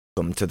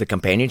Welcome to the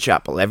Companion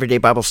Chapel Everyday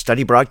Bible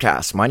Study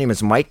broadcast. My name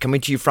is Mike,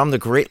 coming to you from the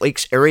Great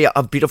Lakes area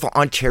of beautiful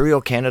Ontario,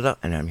 Canada,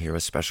 and I'm here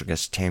with special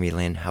guest Tammy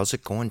Lynn. How's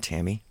it going,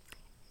 Tammy?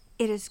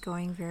 It is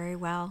going very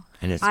well.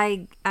 And it's,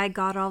 I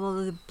got all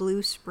of the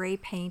blue spray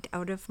paint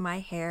out of my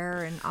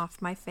hair and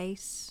off my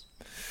face.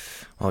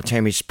 well,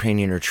 Tammy's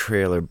painting her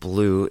trailer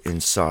blue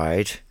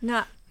inside.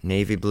 No,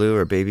 Navy blue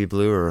or baby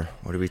blue, or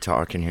what are we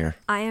talking here?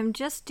 I am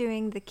just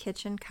doing the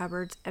kitchen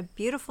cupboards a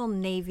beautiful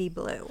navy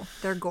blue.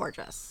 They're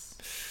gorgeous.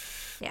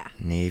 Yeah.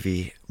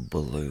 Navy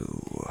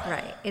blue.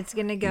 Right. It's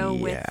going to go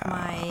with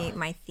Yeah.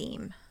 my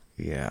theme.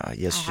 Yeah,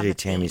 yesterday a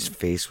Tammy's theme.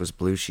 face was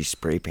blue. She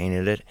spray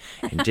painted it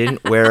and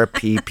didn't wear a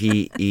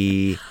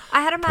PPE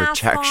I had a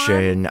mask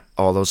protection.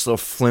 All those little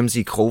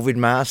flimsy COVID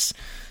masks.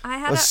 I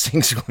had Those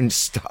things wouldn't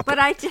stop. but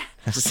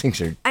Those things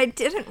are. I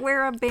didn't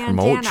wear a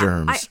bandana. Promote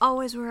germs. I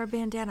always wear a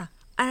bandana.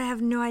 I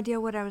have no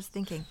idea what I was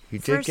thinking. You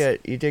did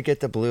get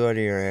the blue out of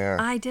your hair.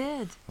 I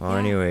did. Well, yeah.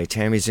 anyway,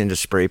 Tammy's into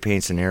spray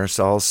paints and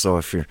aerosols, so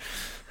if you're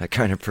that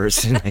kind of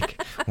person,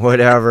 like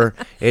whatever,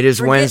 it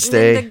is We're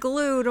Wednesday. getting into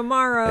glue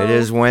tomorrow. It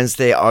is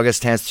Wednesday,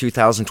 August 10th,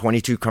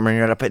 2022. Coming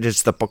right up, it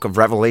is the book of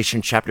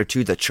Revelation, chapter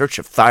 2, the church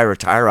of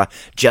Thyatira,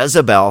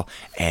 Jezebel,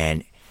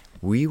 and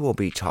we will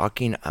be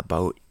talking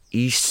about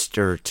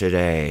Easter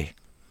today.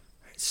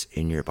 It's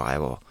in your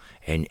Bible,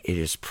 and it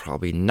is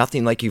probably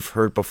nothing like you've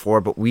heard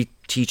before, but we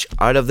teach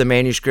out of the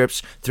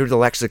manuscripts through the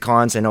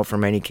lexicons. I know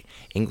from any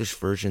English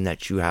version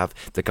that you have,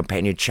 the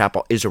Companion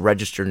Chapel is a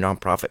registered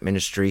nonprofit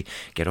ministry.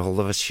 Get a hold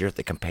of us here at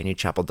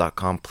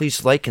theCompanionChapel.com.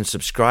 Please like and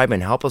subscribe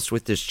and help us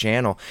with this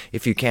channel.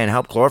 If you can,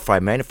 help glorify,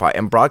 magnify,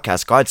 and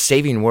broadcast God's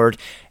saving word.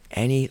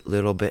 Any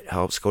little bit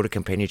helps. Go to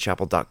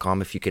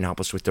CompanionChapel.com if you can help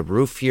us with the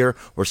roof here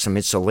or some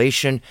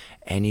insulation.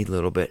 Any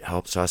little bit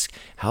helps us.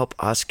 Help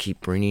us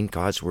keep bringing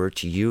God's word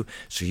to you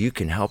so you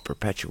can help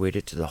perpetuate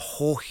it to the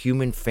whole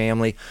human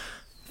family.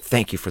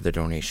 Thank you for the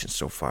donations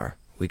so far.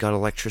 We got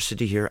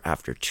electricity here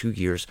after 2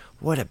 years.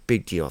 What a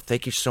big deal.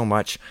 Thank you so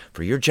much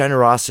for your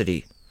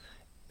generosity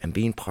and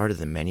being part of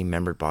the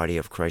many-membered body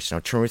of Christ. Now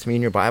turn with me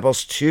in your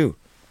Bibles to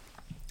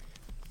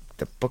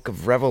the book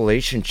of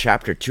Revelation,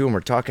 chapter 2, and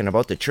we're talking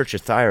about the church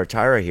of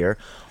Thyatira here.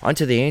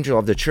 Unto the angel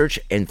of the church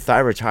in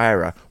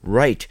Thyatira,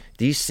 write,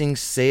 these things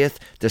saith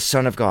the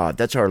Son of God.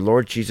 That's our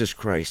Lord Jesus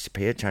Christ.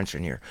 Pay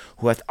attention here.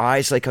 Who hath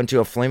eyes like unto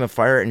a flame of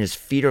fire, and his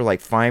feet are like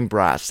fine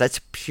brass.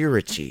 That's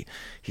purity.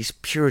 He's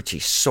purity,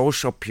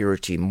 social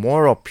purity,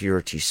 moral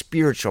purity,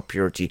 spiritual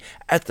purity,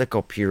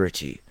 ethical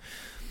purity.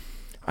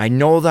 I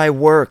know thy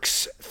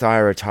works,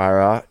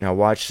 Thyatira. Now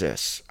watch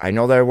this. I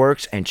know thy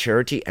works and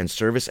charity and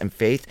service and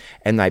faith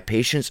and thy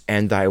patience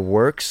and thy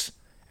works,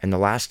 and the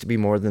last to be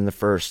more than the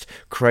first.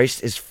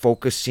 Christ is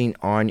focusing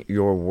on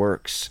your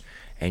works,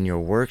 and your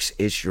works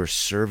is your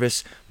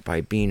service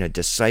by being a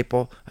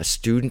disciple, a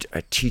student,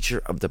 a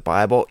teacher of the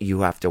Bible.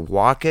 You have to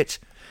walk it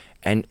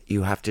and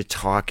you have to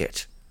talk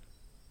it.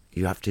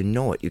 You have to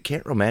know it. You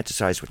can't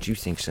romanticize what you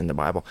think's in the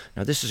Bible.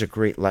 Now, this is a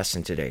great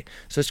lesson today.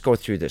 So let's go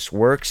through this.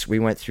 Works, we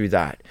went through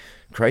that.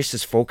 Christ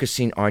is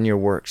focusing on your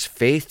works.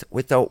 Faith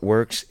without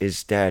works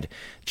is dead.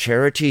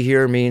 Charity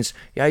here means,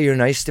 yeah, you're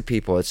nice to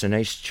people. It's a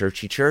nice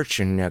churchy church,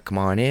 and come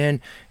on in.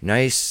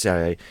 Nice,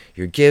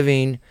 you're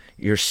giving.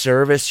 Your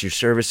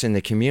service in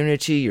the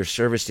community, your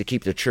service to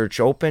keep the church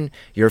open.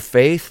 Your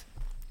faith.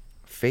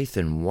 Faith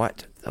in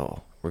what,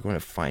 though? We're going to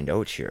find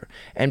out here.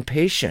 And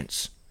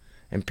patience.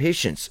 And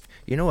patience.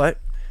 You know what?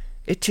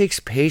 It takes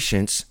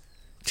patience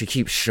to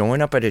keep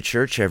showing up at a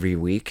church every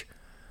week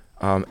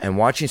and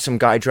watching some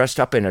guy dressed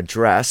up in a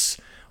dress,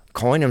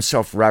 calling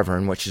himself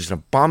Reverend, which is an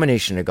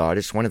abomination to God.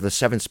 It's one of the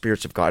seven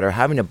spirits of God, or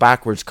having a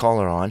backwards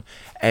collar on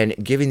and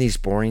giving these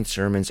boring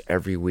sermons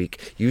every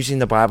week, using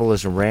the Bible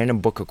as a random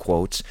book of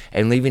quotes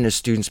and leaving his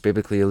students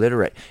biblically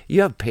illiterate.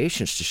 You have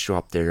patience to show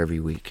up there every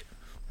week.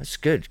 That's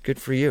good.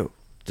 Good for you.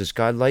 Does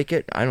God like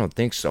it? I don't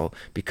think so,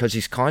 because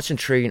he's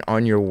concentrating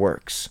on your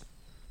works.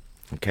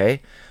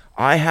 Okay,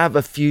 I have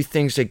a few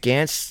things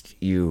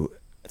against you,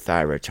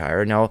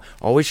 Thyatira. Now,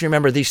 always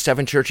remember these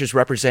seven churches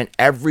represent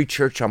every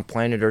church on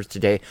planet Earth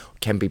today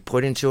can be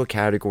put into a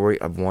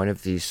category of one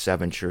of these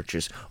seven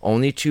churches.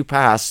 Only two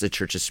pass, the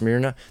Church of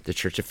Smyrna, the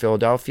Church of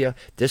Philadelphia.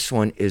 This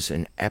one is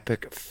an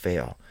epic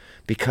fail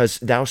because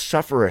thou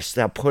sufferest,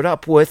 thou put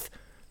up with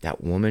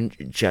that woman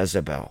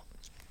Jezebel,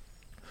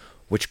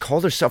 which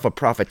called herself a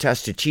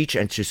prophetess, to teach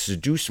and to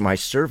seduce my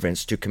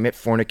servants to commit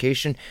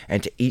fornication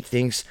and to eat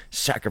things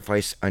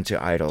sacrificed unto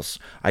idols.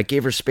 I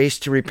gave her space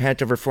to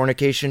repent of her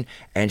fornication,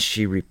 and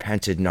she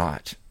repented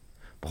not.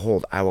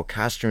 Behold, I will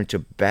cast her into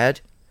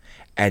bed,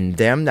 and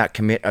them that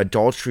commit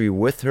adultery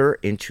with her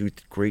into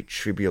great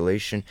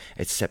tribulation,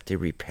 except they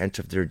repent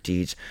of their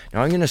deeds.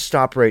 Now I'm going to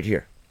stop right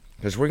here,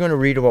 because we're going to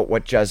read about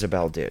what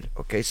Jezebel did.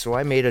 Okay, so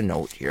I made a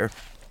note here,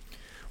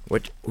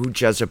 who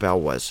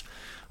Jezebel was.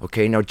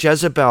 Okay, now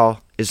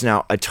Jezebel is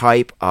now a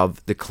type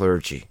of the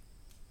clergy.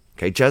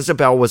 Okay,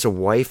 Jezebel was a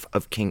wife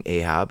of King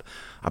Ahab,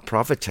 a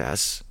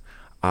prophetess,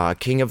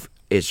 king of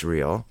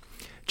Israel.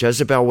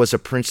 Jezebel was a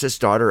princess,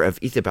 daughter of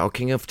Ethabel,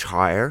 king of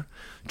Tyre.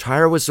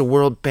 Tyre was the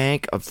World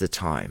Bank of the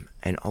time.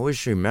 And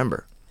always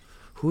remember,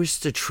 Who is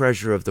the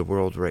treasurer of the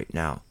world right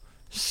now?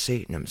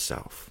 Satan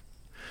himself.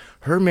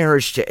 Her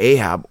marriage to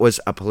Ahab was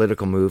a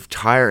political move.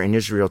 Tyre and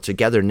Israel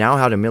together now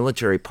had a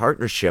military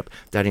partnership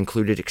that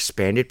included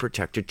expanded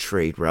protected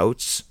trade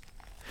routes.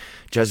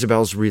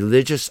 Jezebel's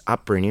religious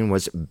upbringing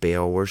was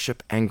Baal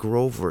worship and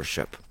grove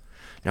worship.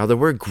 Now, the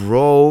word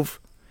grove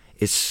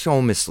is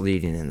so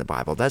misleading in the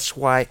Bible. That's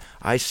why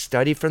I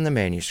study from the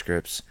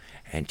manuscripts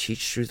and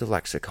teach through the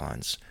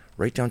lexicons,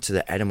 right down to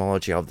the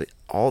etymology of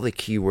all the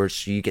key words,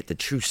 so you get the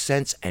true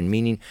sense and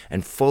meaning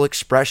and full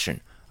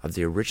expression of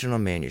the original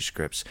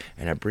manuscripts,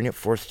 and I bring it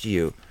forth to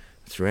you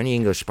through any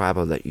English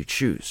Bible that you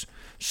choose.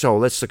 So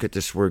let's look at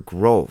this word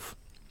grove.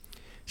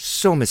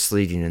 So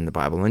misleading in the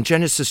Bible. In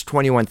Genesis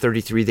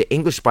 21:33, the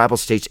English Bible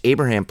states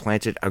Abraham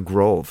planted a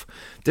grove.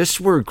 This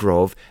word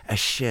grove,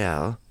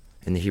 ashel,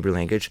 in the Hebrew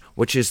language,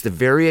 which is the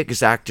very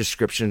exact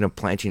description of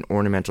planting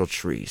ornamental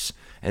trees.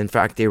 In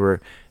fact, they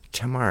were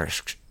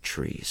tamarisk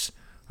trees.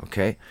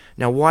 Okay?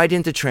 Now, why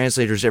didn't the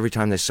translators, every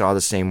time they saw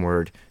the same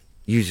word,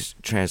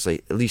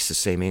 translate at least the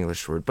same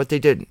English word? But they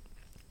didn't.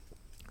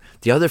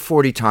 The other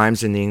 40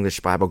 times in the English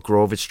Bible,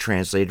 grove is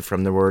translated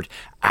from the word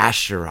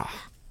Asherah.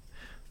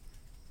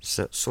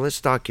 So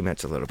let's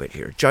document a little bit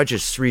here.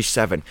 Judges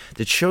 3:7.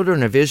 The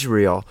children of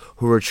Israel,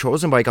 who were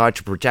chosen by God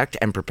to protect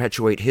and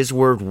perpetuate his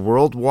word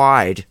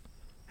worldwide,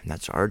 and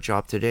that's our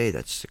job today.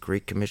 That's the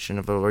great commission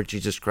of the Lord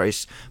Jesus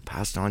Christ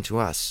passed on to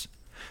us.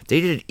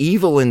 They did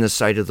evil in the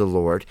sight of the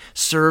Lord,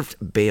 served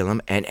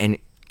Balaam, and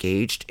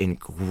engaged in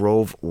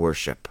grove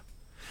worship.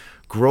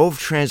 Grove,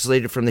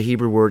 translated from the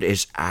Hebrew word,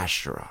 is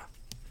Asherah.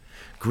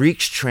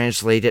 Greeks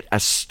translate it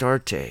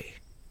Astarte.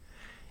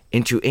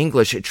 Into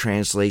English, it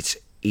translates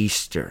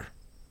Easter.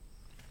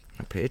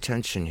 Now pay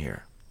attention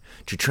here.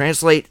 To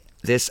translate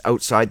this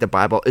outside the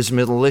Bible is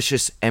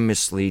malicious and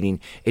misleading.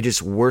 It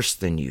is worse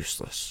than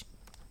useless.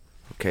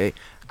 Okay?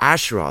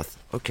 Asheroth,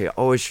 okay,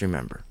 always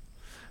remember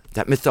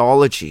that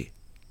mythology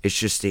is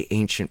just the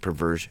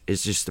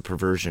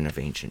perversion of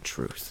ancient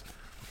truth.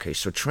 Okay,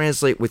 so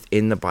translate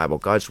within the Bible.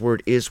 God's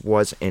word is,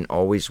 was, and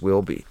always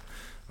will be.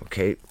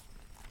 Okay?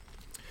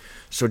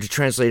 So to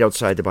translate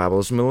outside the Bible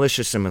is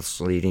malicious and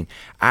misleading.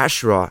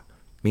 Asherah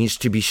means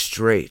to be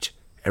straight,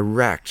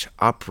 erect,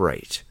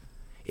 upright.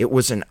 It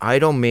was an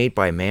idol made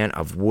by man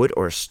of wood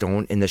or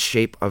stone in the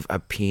shape of a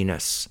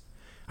penis.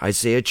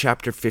 Isaiah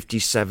chapter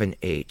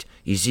 57:8,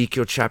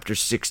 Ezekiel chapter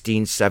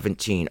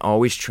 16:17.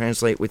 Always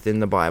translate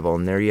within the Bible,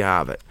 and there you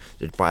have it.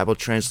 The Bible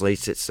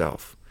translates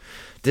itself.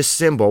 This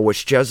symbol,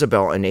 which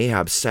Jezebel and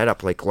Ahab set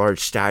up like large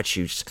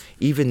statues,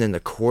 even in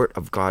the court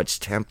of God's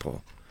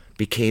temple,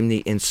 became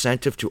the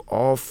incentive to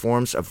all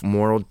forms of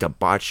moral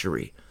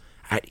debauchery.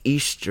 At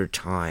Easter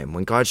time,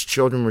 when God's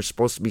children were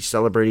supposed to be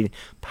celebrating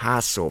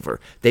Passover,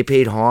 they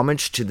paid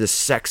homage to the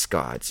sex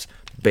gods,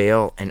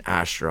 Baal and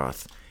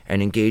Asheroth,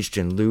 and engaged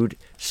in lewd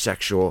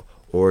sexual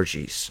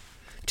orgies.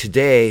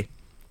 Today,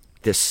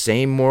 this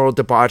same moral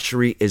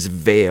debauchery is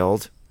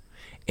veiled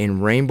in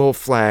rainbow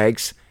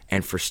flags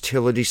and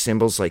fertility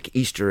symbols like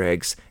Easter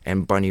eggs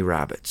and bunny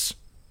rabbits.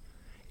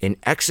 In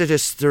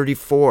Exodus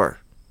 34,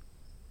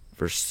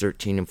 verse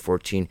 13 and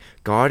 14,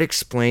 God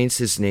explains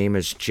his name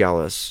as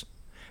jealous.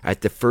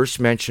 At the first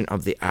mention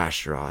of the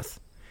Asheroth,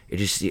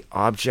 it is the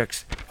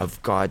object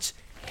of God's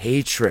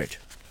hatred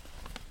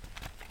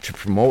to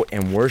promote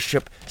and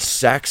worship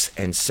sex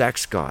and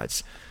sex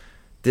gods.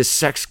 This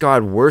sex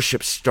god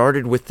worship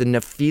started with the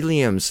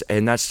Nephilims,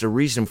 and that's the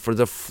reason for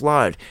the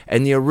flood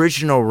and the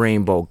original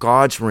rainbow,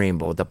 God's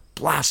rainbow, the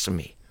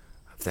blasphemy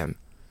of them,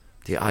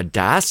 the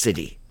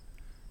audacity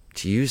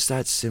to use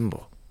that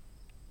symbol.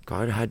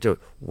 God had to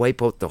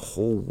wipe out the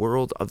whole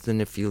world of the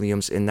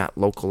Nephilims in that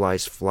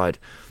localized flood.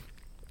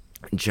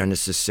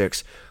 Genesis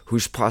 6,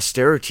 whose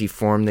posterity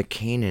formed the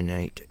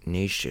Canaanite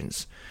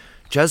nations.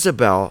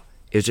 Jezebel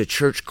is a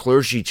church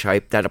clergy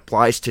type that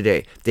applies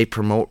today. They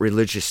promote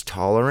religious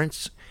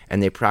tolerance,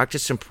 and they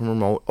practice and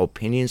promote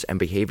opinions and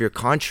behavior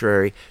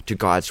contrary to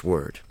God's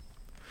word.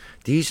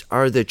 These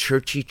are the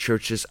churchy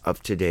churches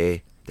of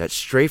today that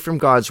stray from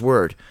God's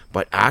word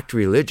but act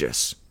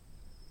religious.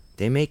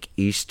 They make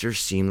Easter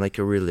seem like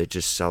a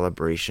religious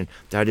celebration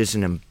that is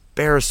an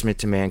embarrassment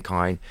to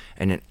mankind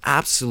and an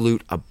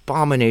absolute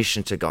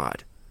abomination to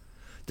God.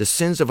 The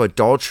sins of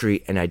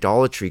adultery and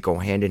idolatry go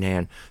hand in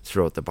hand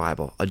throughout the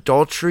Bible.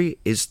 Adultery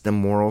is the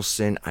moral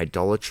sin.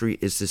 Idolatry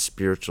is the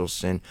spiritual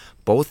sin.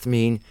 Both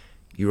mean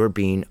you are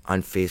being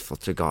unfaithful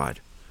to God.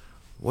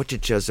 What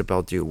did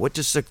Jezebel do? What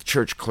does the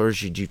church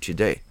clergy do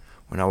today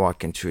when I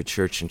walk into a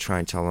church and try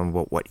and tell them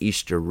about what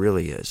Easter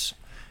really is?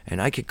 And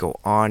I could go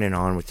on and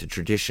on with the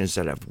traditions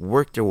that have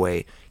worked their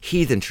way,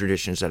 heathen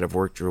traditions that have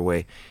worked their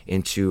way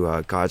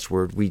into God's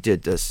word. We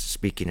did this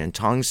speaking in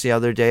tongues the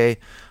other day.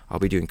 I'll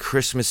be doing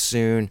Christmas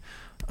soon.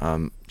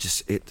 The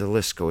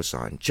list goes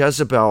on.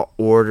 Jezebel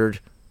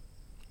ordered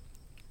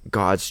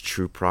God's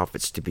true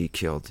prophets to be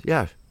killed.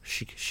 Yeah,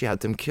 she had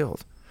them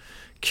killed.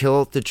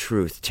 Kill the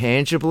truth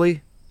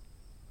tangibly.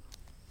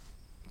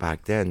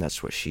 Back then,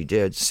 that's what she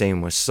did.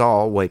 Same with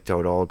Saul, wiped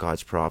out all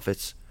God's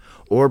prophets.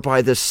 Or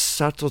by the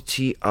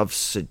subtlety of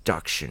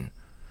seduction.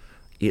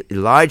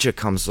 Elijah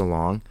comes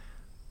along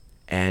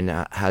and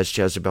has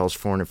Jezebel's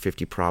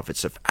 450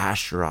 prophets of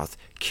Ashtaroth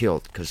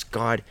killed because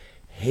God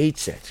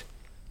hates it.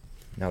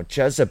 Now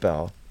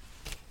Jezebel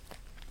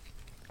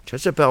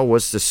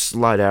was the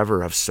slut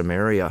ever of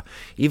Samaria.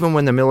 Even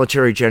when the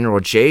military general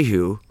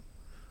Jehu,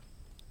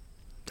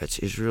 that's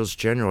Israel's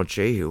general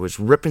Jehu, was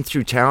ripping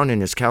through town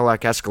in his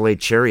Cadillac Escalade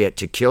chariot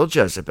to kill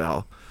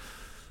Jezebel,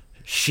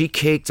 she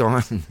caked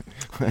on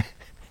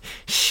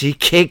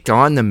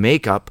the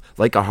makeup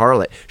like a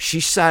harlot. She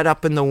sat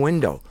up in the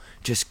window,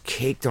 just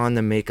caked on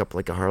the makeup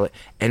like a harlot,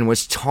 and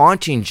was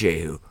taunting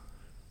Jehu.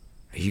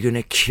 Are you going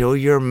to kill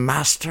your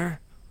master?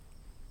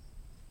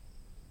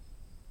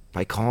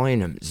 By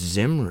calling him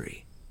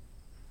Zimri.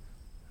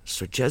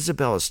 So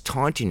Jezebel is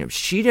taunting him.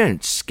 She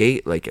didn't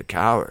skate like a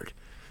coward.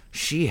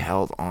 She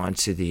held on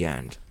to the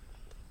end.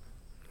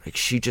 Like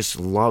she just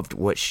loved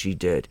what she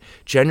did.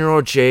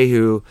 General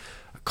Jehu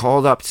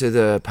called up to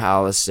the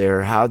palace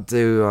there, had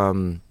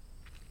to,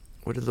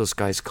 what are those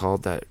guys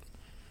called that,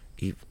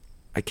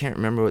 I can't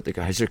remember what the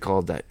guys are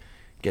called that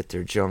get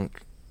their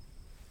junk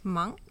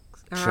Monks?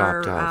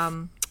 chopped off.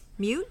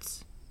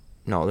 Mutes?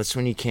 No, that's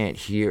when you can't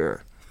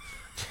hear.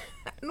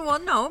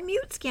 Well, no,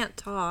 mutes can't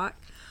talk.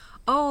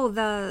 Oh,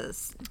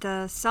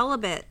 the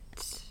celibate.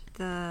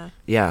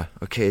 Yeah,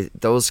 okay,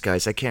 those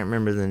guys. I can't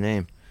remember the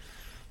name.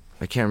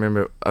 I can't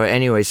remember.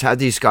 Anyways, had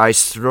these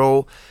guys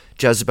throw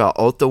Jezebel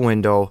out the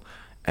window,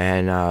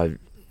 and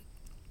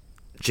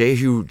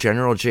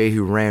General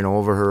Jehu ran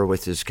over her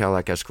with his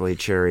Cadillac Escalade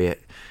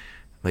chariot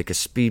like a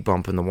speed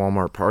bump in the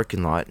Walmart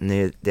parking lot, and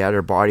they had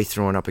her body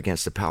thrown up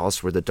against the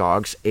palace where the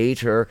dogs ate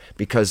her,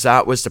 because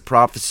that was the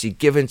prophecy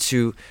given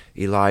to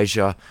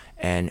Elijah.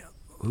 And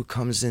who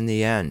comes in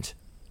the end?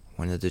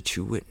 One of the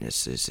two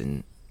witnesses,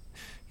 and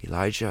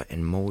Elijah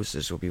and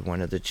Moses will be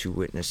one of the two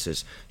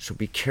witnesses. So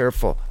be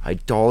careful.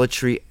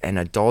 Idolatry and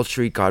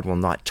adultery, God will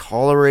not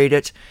tolerate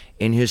it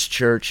in his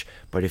church.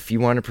 But if you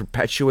want to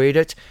perpetuate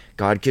it,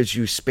 God gives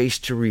you space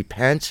to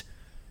repent.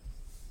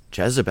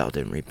 Jezebel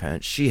didn't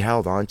repent. She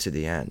held on to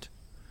the end.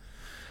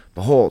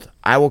 Behold,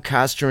 I will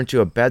cast her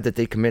into a bed that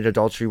they commit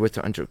adultery with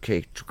unto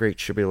great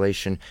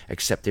tribulation,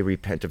 except they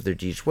repent of their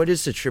deeds. What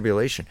is the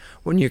tribulation?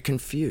 When you're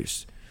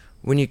confused.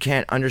 When you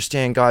can't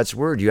understand God's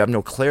word. You have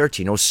no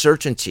clarity, no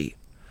certainty.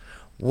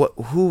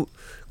 Who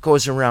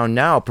goes around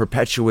now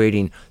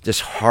perpetuating this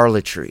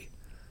harlotry?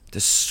 The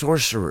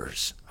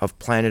sorcerers of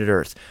planet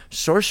Earth.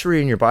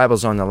 Sorcery in your Bible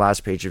is on the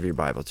last page of your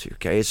Bible too,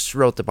 okay? It's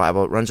throughout the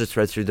Bible. It runs a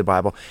thread through the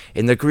Bible.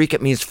 In the Greek,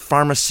 it means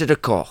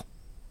pharmaceutical.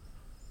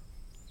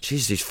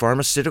 Geez, these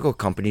pharmaceutical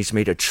companies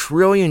made $1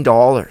 trillion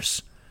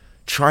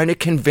trying to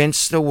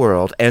convince the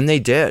world, and they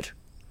did,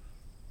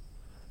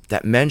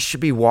 that men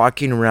should be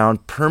walking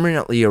around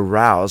permanently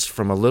aroused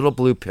from a little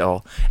blue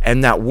pill,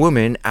 and that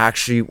women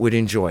actually would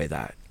enjoy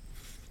that.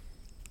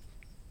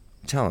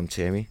 Tell them,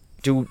 Tammy.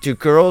 Do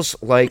girls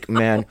like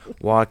men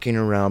walking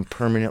around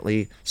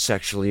permanently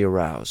sexually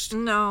aroused?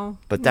 No.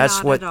 But that's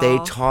not what at they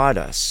all. taught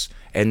us,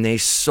 and they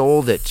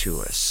sold it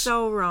to us.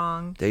 So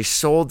wrong. They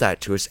sold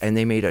that to us, and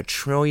they made $1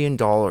 trillion.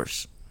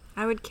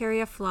 I would carry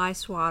a fly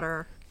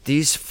swatter.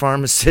 These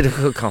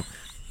pharmaceutical companies.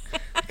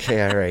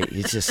 Okay, all right.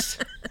 You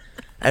just.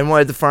 And what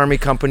did the pharma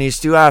companies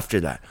do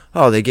after that?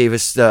 Oh, they gave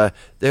us the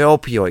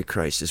opioid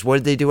crisis. What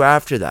did they do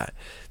after that?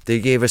 They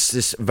gave us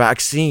this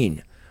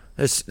vaccine.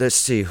 Let's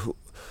see.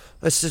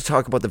 Let's just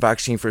talk about the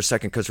vaccine for a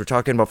second, because we're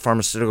talking about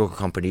pharmaceutical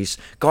companies.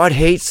 God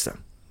hates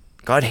them.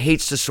 God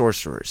hates the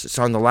sorcerers. It's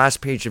on the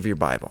last page of your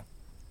Bible.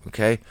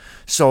 Okay?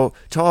 So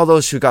to all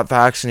those who got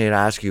vaccinated,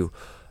 I ask you,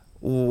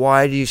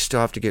 why do you still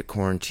have to get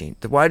quarantined?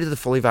 Why do the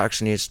fully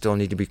vaccinated still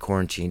need to be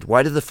quarantined?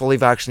 Why do the fully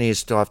vaccinated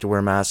still have to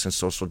wear masks and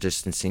social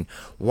distancing?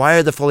 Why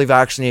are the fully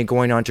vaccinated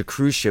going on to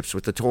cruise ships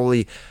with the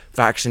totally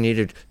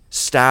vaccinated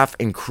staff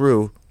and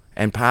crew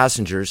and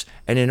passengers,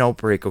 and an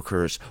outbreak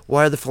occurs?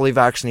 Why are the fully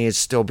vaccinated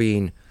still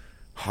being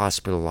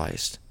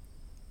hospitalized?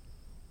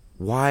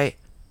 Why?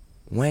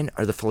 When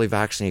are the fully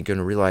vaccinated going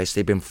to realize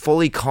they've been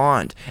fully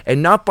conned?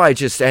 And not by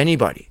just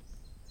anybody.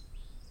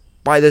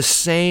 By the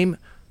same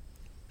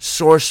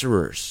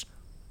sorcerers,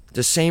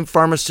 the same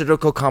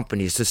pharmaceutical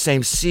companies, the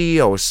same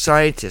CEOs,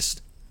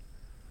 scientists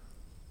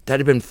that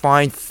have been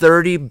fined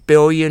 $30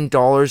 billion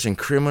in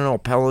criminal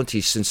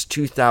penalties since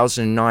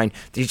 2009.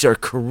 These are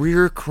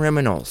career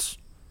criminals.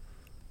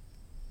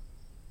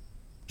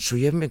 So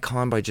you haven't been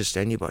conned by just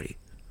anybody.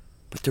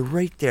 But they're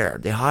right there.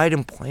 They hide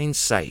in plain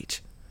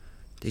sight.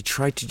 They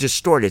try to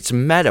distort. It's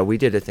Meta. We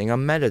did a thing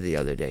on Meta the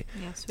other day.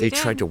 Yes, They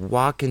tried to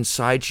walk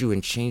inside you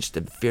and change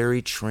the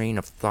very train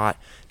of thought.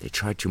 They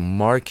tried to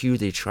mark you.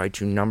 They tried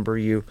to number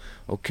you.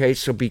 Okay,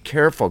 so be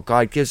careful.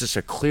 God gives us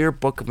a clear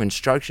book of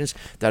instructions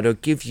that'll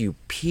give you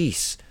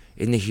peace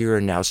in the here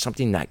and now,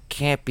 something that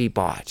can't be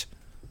bought.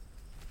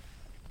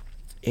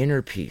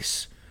 Inner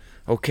peace.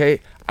 Okay,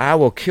 I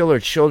will kill her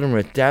children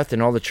with death,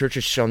 and all the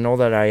churches shall know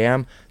that I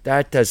am.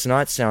 That does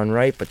not sound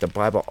right, but the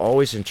Bible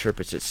always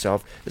interprets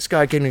itself. This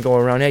guy can go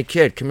around, hey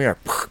kid, come here.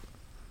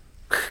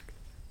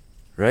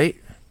 Right?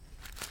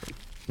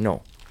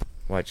 No.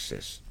 Watch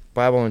this.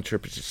 Bible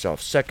interprets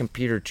itself. 2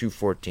 Peter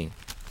 2:14.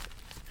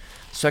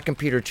 2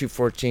 Peter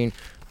 2:14.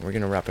 We're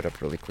going to wrap it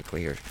up really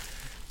quickly here.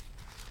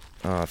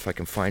 If I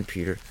can find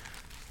Peter.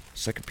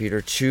 2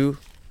 Peter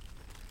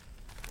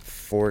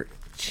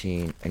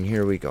 2:14. And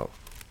here we go.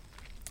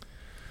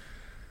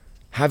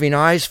 Having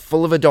eyes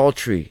full of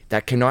adultery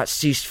that cannot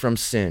cease from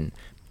sin,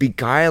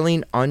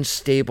 beguiling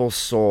unstable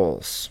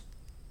souls.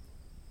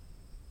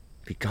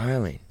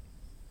 Beguiling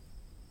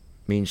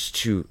means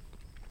to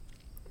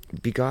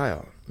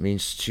beguile,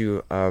 means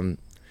to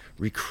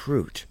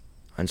recruit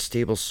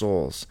unstable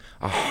souls.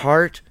 A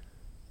heart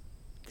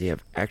they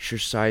have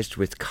exercised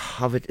with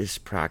covetous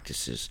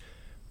practices,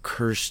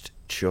 cursed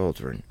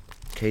children.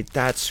 Okay,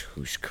 that's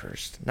who's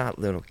cursed, not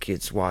little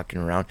kids walking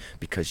around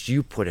because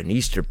you put an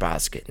Easter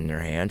basket in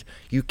their hand.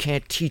 You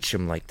can't teach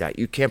them like that.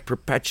 You can't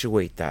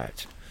perpetuate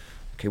that.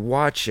 Okay,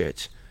 watch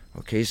it.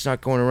 Okay, he's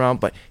not going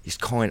around, but he's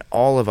calling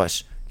all of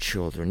us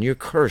children. You're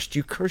cursed.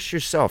 You curse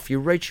yourself. You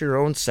write your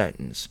own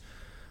sentence.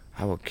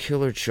 I will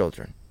kill her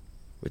children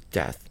with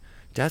death.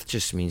 Death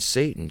just means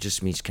Satan,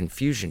 just means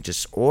confusion,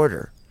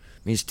 disorder.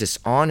 It means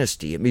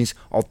dishonesty. It means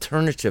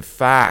alternative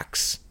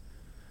facts.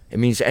 It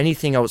means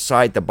anything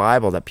outside the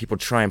Bible that people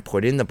try and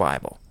put in the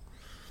Bible.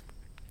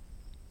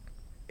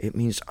 It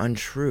means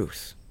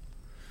untruth.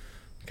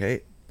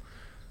 Okay?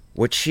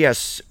 What she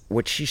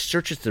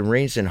searcheth the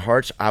reins and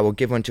hearts, I will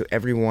give unto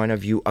every one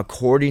of you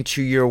according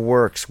to your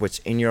works, what's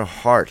in your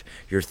heart,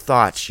 your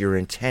thoughts, your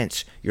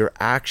intents, your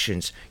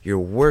actions, your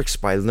works,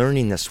 by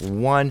learning this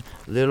one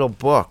little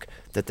book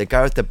that the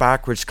guy with the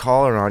backwards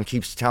collar on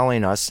keeps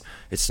telling us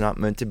it's not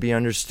meant to be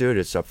understood.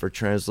 It's up for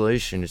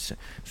translation. It's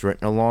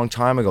written a long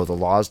time ago. The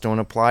laws don't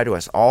apply to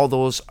us. All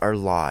those are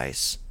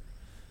lies.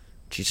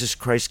 Jesus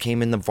Christ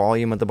came in the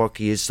volume of the book.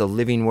 He is the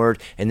living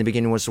Word. In the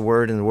beginning was the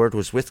Word, and the Word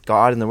was with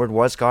God, and the Word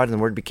was God, and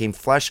the Word became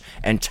flesh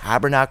and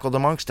tabernacled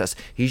amongst us.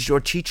 He's your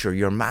teacher,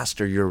 your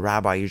master, your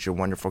rabbi. He's your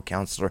wonderful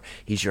counselor.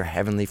 He's your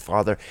heavenly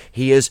Father.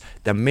 He is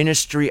the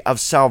ministry of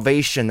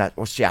salvation. That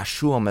what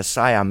Yeshua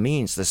Messiah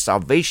means, the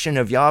salvation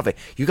of Yahweh.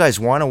 You guys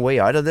want a way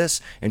out of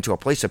this into a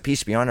place of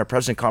peace beyond our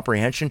present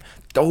comprehension?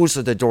 Those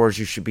are the doors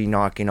you should be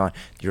knocking on.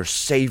 Your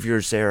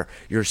Savior's there.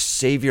 Your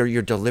Savior,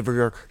 your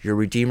deliverer, your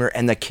Redeemer,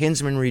 and the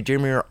kinsman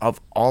Redeemer of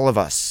all of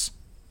us.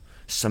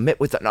 Submit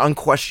with an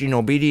unquestioning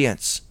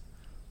obedience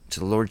to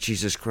the Lord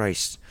Jesus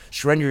Christ.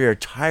 Surrender your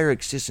entire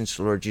existence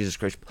to the Lord Jesus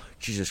Christ.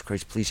 Jesus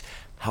Christ, please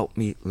help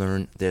me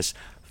learn this.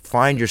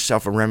 Find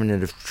yourself a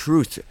remnant of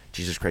truth.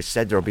 Jesus Christ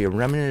said there will be a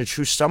remnant of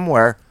truth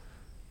somewhere.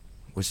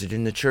 Was it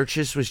in the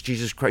churches? Was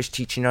Jesus Christ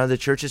teaching out of the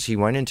churches? He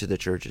went into the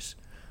churches.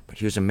 But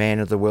he was a man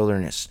of the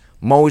wilderness.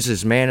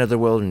 Moses, man of the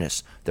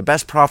wilderness. The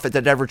best prophet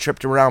that ever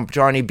tripped around,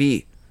 Johnny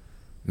B.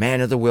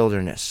 Man of the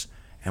wilderness.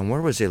 And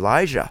where was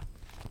Elijah?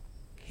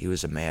 He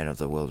was a man of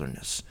the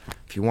wilderness.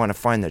 If you want to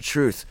find the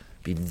truth,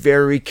 be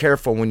very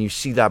careful when you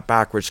see that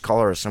backwards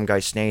collar or some guy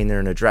standing there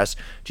in a dress.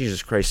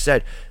 Jesus Christ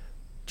said,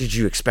 did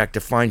you expect to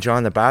find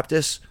John the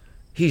Baptist?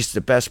 He's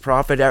the best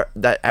prophet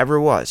that ever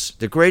was.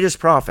 The greatest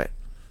prophet.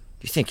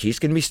 Do you think he's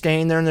going to be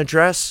staying there in the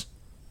dress?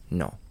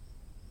 No.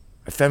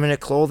 Effeminate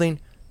clothing?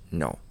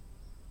 No.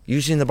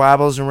 Using the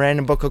Bible as a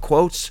random book of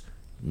quotes?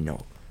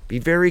 No. Be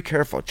very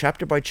careful,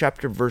 chapter by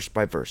chapter, verse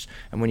by verse.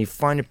 And when you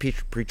find a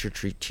preacher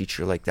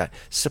teacher like that,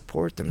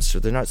 support them so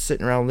they're not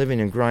sitting around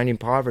living in grinding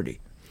poverty.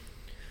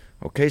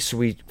 Okay,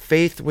 so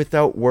faith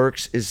without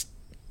works is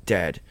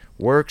dead.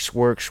 Works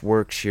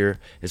here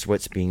is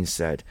what's being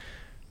said.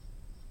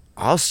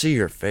 I'll see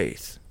your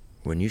faith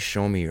when you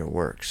show me your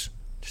works.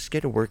 Just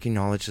get a working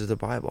knowledge of the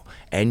Bible.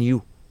 And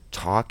you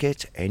talk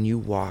it and you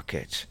walk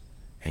it.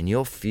 And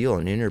you'll feel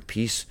an inner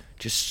peace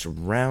just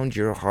surround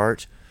your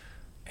heart,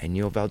 and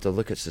you'll be able to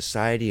look at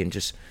society and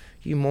just,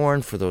 you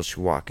mourn for those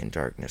who walk in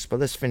darkness. But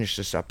let's finish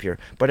this up here.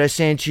 But I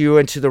say unto you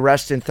and to the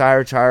rest in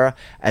Thyatira,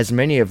 as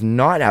many have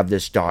not have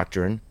this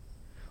doctrine,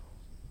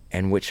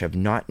 and which have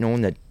not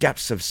known the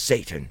depths of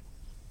Satan,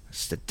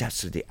 it's the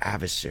depths of the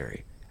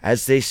adversary,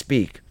 as they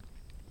speak,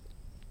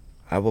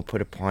 I will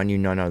put upon you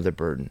none other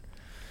burden.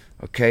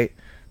 Okay?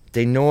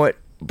 They know it,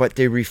 but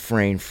they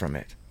refrain from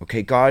it.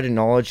 Okay? God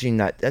acknowledging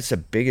that that's a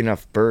big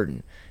enough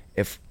burden.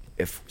 If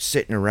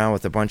sitting around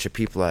with a bunch of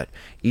people at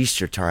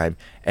Easter time,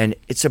 and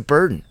it's a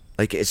burden.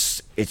 Like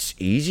it's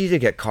easy to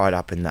get caught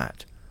up in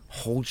that.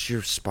 Hold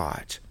your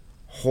spot.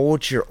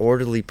 Hold your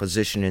orderly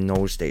position in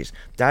those days.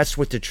 That's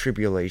what the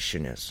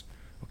tribulation is.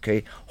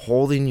 Okay?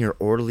 Holding your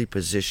orderly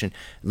position,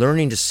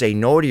 learning to say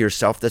no to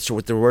yourself. That's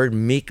what the word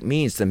meek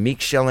means. The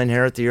meek shall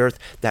inherit the earth.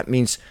 That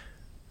means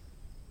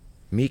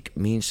meek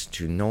means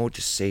to know,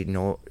 to say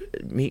no.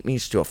 Meek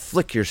means to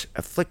afflict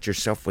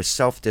yourself with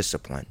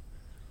self-discipline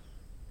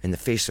in the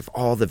face of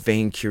all the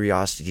vain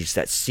curiosities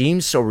that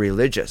seem so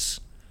religious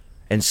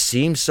and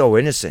seem so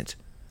innocent,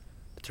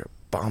 but they're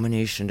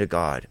abomination to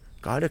God.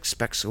 God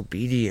expects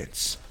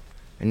obedience,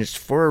 and it's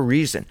for a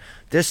reason.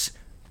 This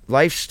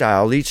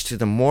lifestyle leads to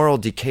the moral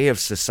decay of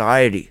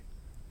society,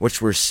 which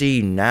we're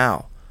seeing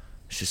now.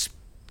 It's just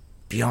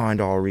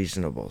beyond all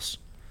reasonables.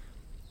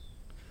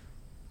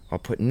 I'll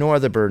put no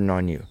other burden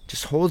on you.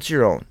 Just hold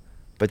your own.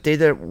 But they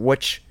that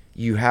which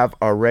you have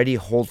already,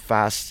 hold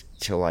fast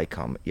till I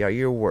come. Yeah,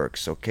 your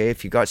works, okay?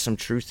 If you got some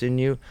truth in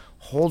you,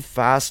 hold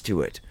fast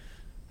to it.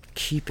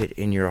 Keep it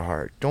in your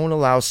heart. Don't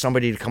allow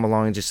somebody to come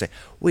along and just say,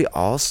 we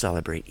all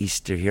celebrate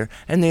Easter here,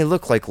 and they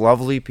look like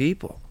lovely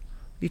people.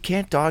 You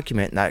can't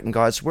document that in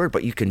God's word,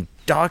 but you can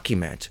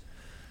document.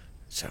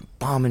 It's an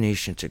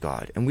abomination to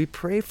God. And we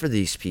pray for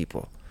these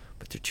people,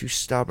 but they're too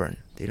stubborn.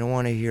 They don't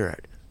want to hear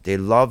it. They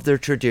love their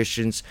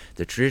traditions.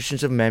 The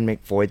traditions of men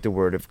make void the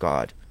word of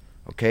God.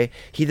 Okay?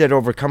 He that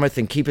overcometh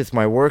and keepeth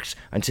my works,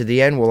 unto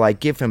the end will I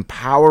give him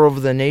power over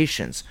the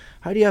nations.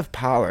 How do you have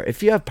power?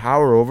 If you have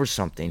power over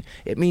something,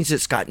 it means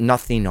it's got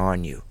nothing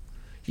on you.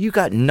 You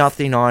got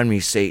nothing on me,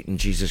 Satan,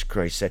 Jesus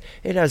Christ said.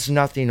 It has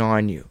nothing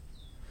on you.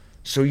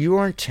 So you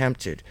aren't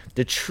tempted.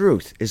 The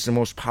truth is the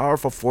most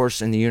powerful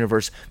force in the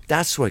universe.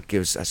 That's what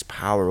gives us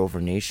power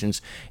over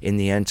nations in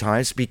the end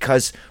times.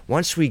 Because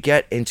once we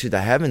get into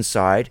the heaven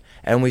side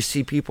and we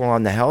see people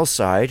on the hell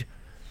side,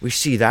 we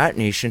see that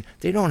nation,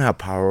 they don't have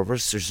power over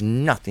us. There's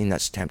nothing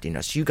that's tempting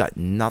us. You got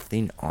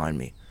nothing on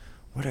me.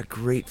 What a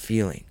great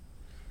feeling.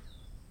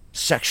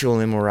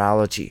 Sexual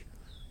immorality.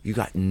 You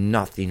got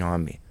nothing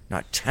on me.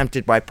 Not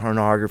tempted by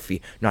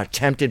pornography. Not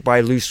tempted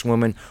by loose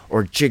women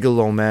or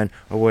gigolo men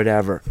or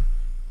whatever.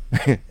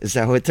 Is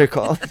that what they're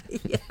called?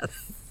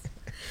 Yes.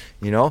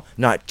 You know,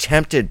 not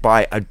tempted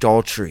by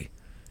adultery.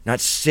 Not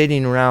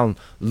sitting around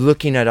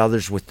looking at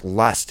others with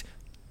lust.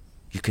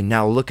 You can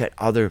now look at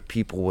other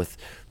people with,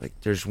 like,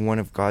 there's one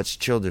of God's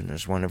children.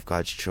 There's one of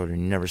God's children.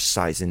 You're never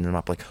sizing them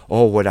up like,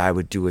 oh, what I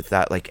would do with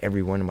that. Like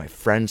every one of my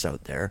friends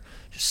out there.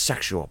 Just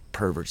sexual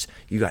perverts.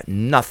 You got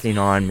nothing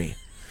on me.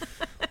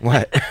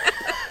 What?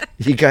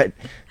 You got,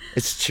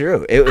 it's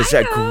true. It was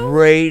the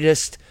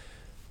greatest,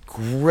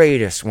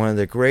 one of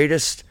the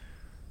greatest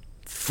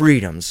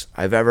freedoms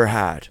I've ever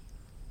had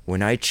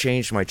when I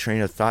changed my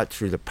train of thought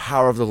through the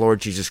power of the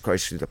Lord Jesus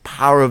Christ, through the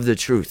power of the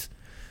truth,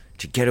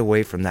 to get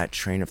away from that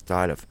train of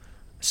thought of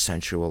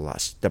sensual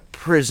lust. The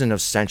prison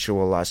of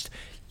sensual lust.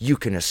 You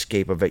can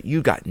escape of it.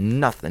 You got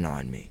nothing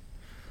on me.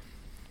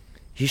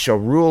 He shall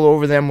rule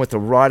over them with a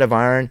rod of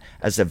iron.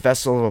 As a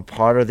vessel of a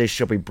potter, they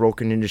shall be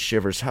broken into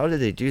shivers. How do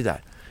they do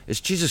that?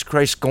 Is Jesus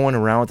Christ going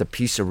around with a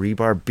piece of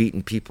rebar,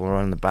 beating people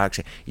around the back,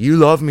 saying, you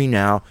love me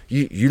now.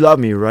 You love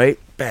me, right?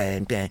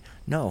 Bang, bang.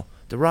 No,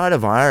 the rod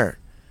of iron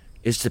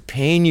is the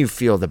pain you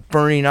feel, the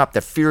burning up,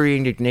 the fury,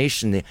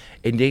 indignation, the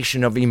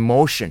indignation of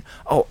emotion.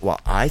 Oh,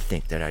 well, I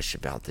think that I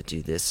should be able to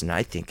do this, and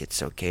I think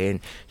it's okay. And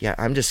yeah,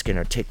 I'm just going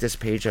to take this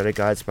page out of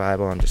God's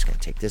Bible. I'm just going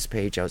to take this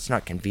page out. It's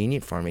not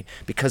convenient for me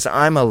because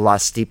I'm a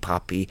lusty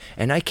puppy,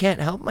 and I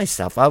can't help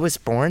myself. I was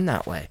born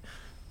that way.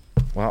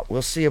 Well,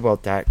 we'll see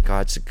about that.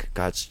 God's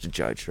the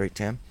judge, right,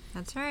 Tam?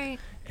 That's right.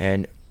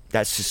 And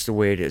that's just the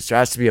way it is. There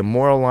has to be a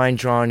moral line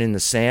drawn in the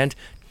sand.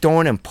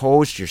 Don't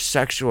impose your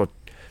sexual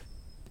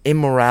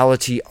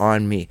immorality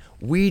on me.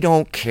 We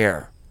don't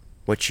care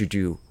what you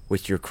do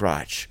with your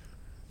crotch.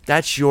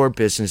 That's your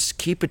business.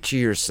 Keep it to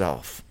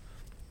yourself.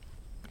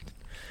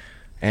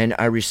 And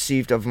I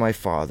received of my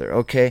Father.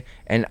 Okay?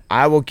 And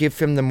I will give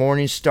him the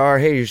morning star.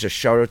 Hey, here's a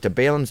shout out to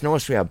Balaam.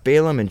 Notice we have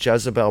Balaam and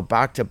Jezebel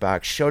back to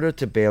back. Shout out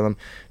to Balaam.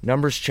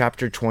 Numbers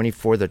chapter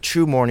 24. The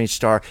true morning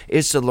star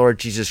is the Lord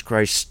Jesus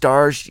Christ.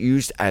 Stars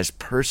used as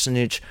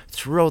personage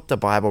throughout the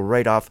Bible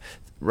right off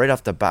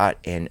the bat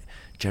in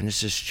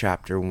Genesis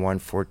chapter 1,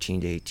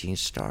 14 to 18,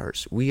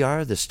 stars. We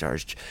are the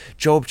stars.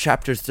 Job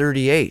chapter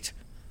 38.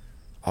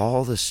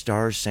 All the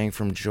stars sang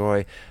from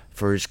joy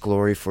for his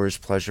glory, for his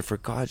pleasure, for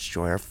God's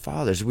joy. Our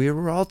fathers, we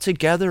were all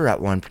together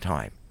at one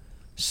time,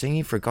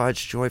 singing for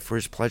God's joy, for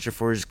his pleasure,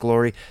 for his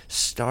glory,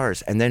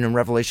 stars. And then in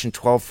Revelation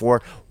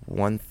 12:4,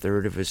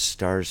 1/3 of his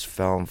stars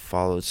fell and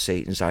followed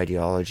Satan's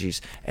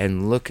ideologies.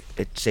 And look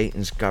at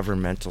Satan's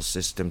governmental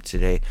system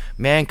today.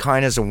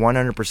 Mankind has a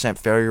 100%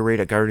 failure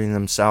rate at governing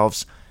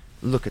themselves.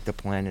 Look at the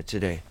planet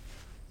today.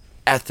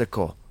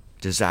 Ethical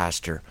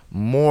disaster,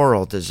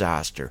 moral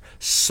disaster,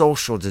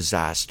 social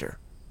disaster.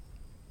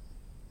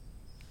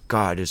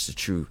 God is the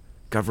true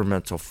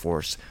governmental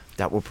force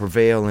that will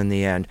prevail in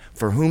the end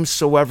for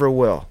whomsoever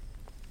will.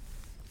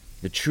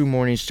 The true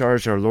morning star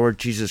is our Lord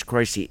Jesus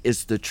Christ. He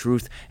is the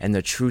truth, and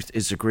the truth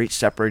is the great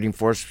separating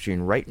force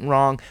between right and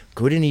wrong,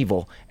 good and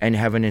evil, and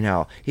heaven and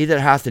hell. He that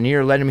hath an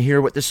ear, let him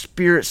hear what the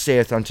Spirit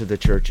saith unto the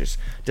churches.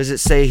 Does it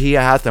say he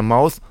hath a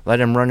mouth?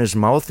 Let him run his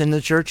mouth in the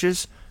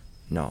churches?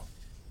 No.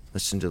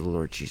 Listen to the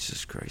Lord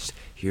Jesus Christ.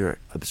 Hear it,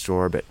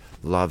 absorb it,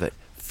 love it,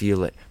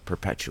 feel it,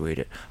 perpetuate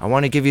it. I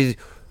want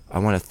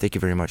to thank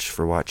you very much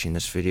for watching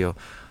this video.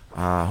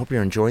 I hope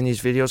you're enjoying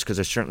these videos because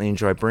I certainly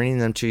enjoy bringing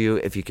them to you.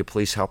 If you could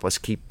please help us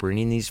keep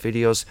bringing these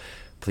videos,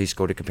 please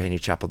go to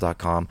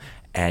companionchapel.com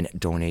and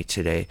donate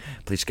today.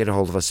 Please get a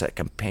hold of us at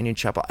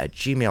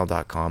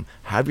companionchapel@gmail.com.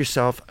 Have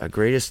yourself a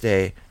greatest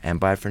day, and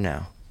bye for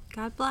now.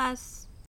 God bless.